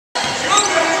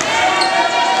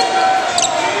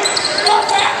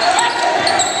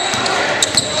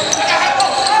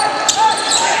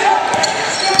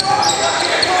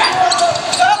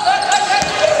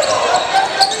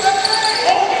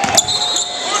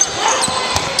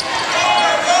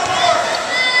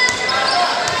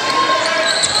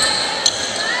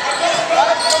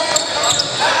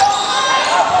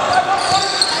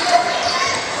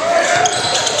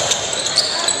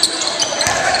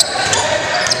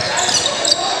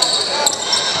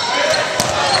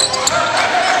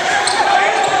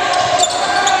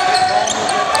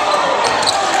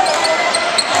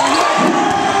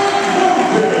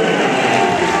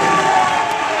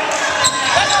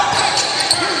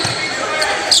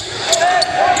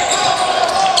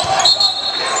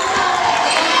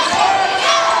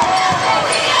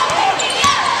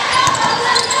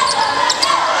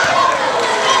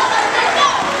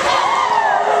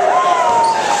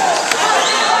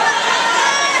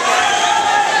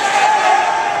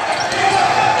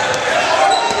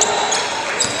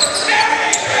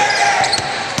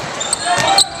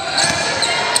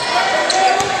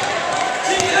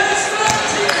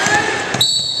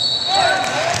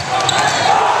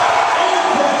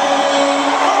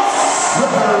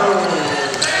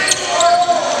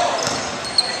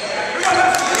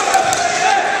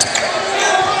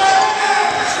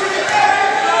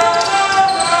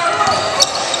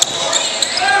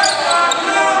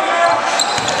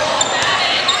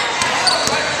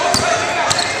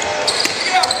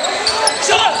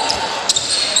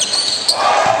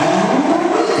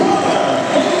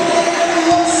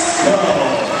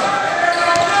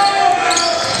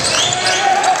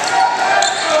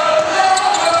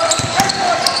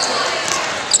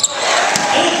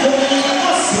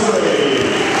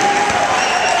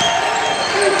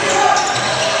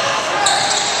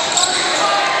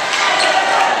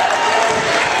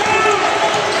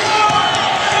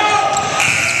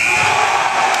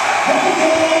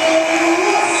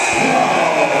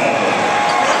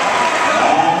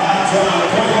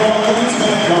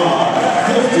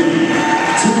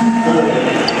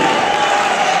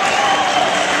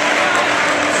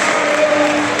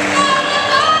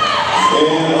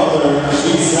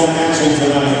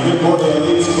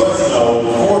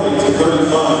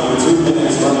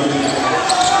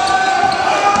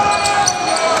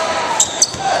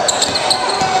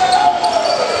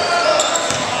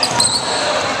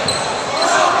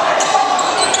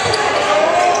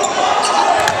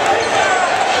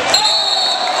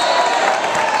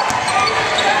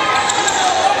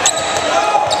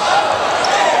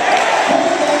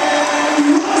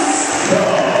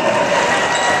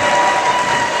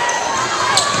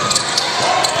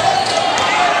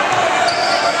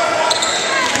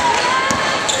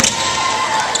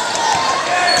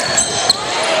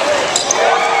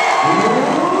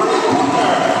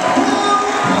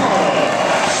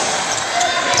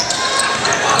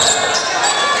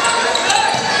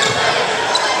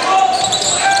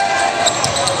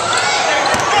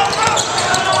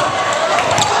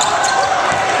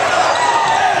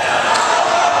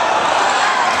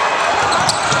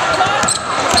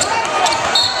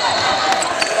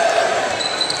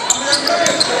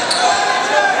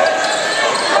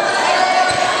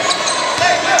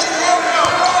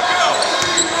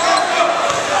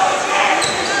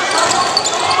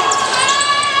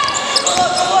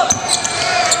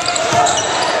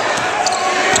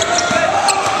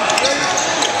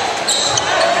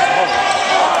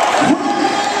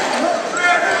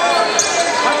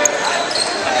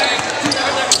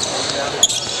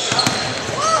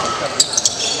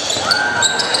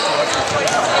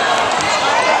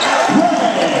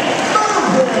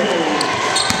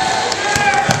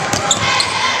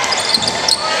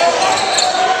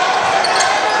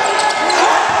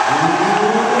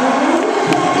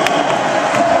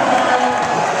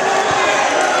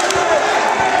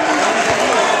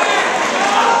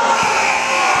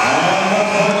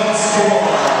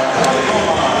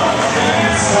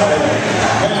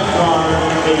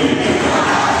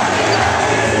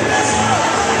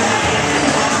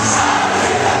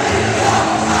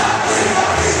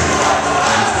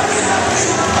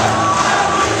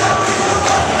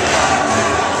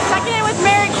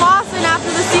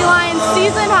Lions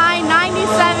season-high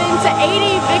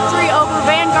 97-80 victory over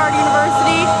Vanguard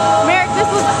University. Marek, this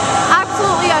was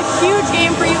absolutely a huge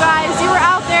game for you guys. You were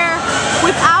out there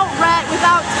without Rhett,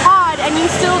 without Todd, and you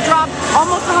still dropped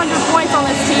almost 100 points on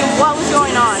this team. What was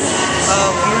going on?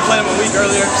 We were playing them a week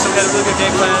earlier, so we had a really good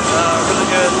game plan, really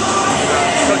good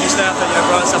coaching staff that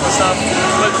brought us up and stuff.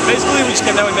 But basically, we just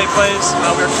came down, we made plays,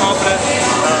 we were confident.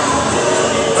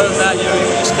 Other than that, we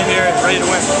just came here ready to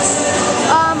win.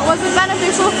 Was it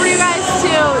beneficial for you guys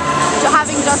to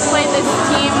having just played this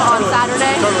team on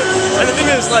Saturday? Totally. And the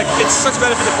thing is, it's such a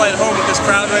benefit to play at home with this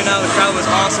crowd right now. The crowd was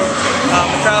awesome.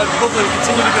 The crowd hopefully will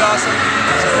continue to be awesome.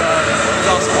 So it was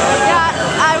awesome. Yeah,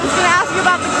 I was going to ask you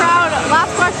about the crowd.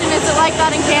 Last question, is it like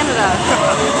that in Canada?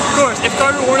 Of course. If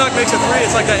Carter Warnock makes a three,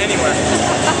 it's like that anywhere.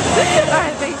 All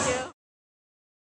right, thank you.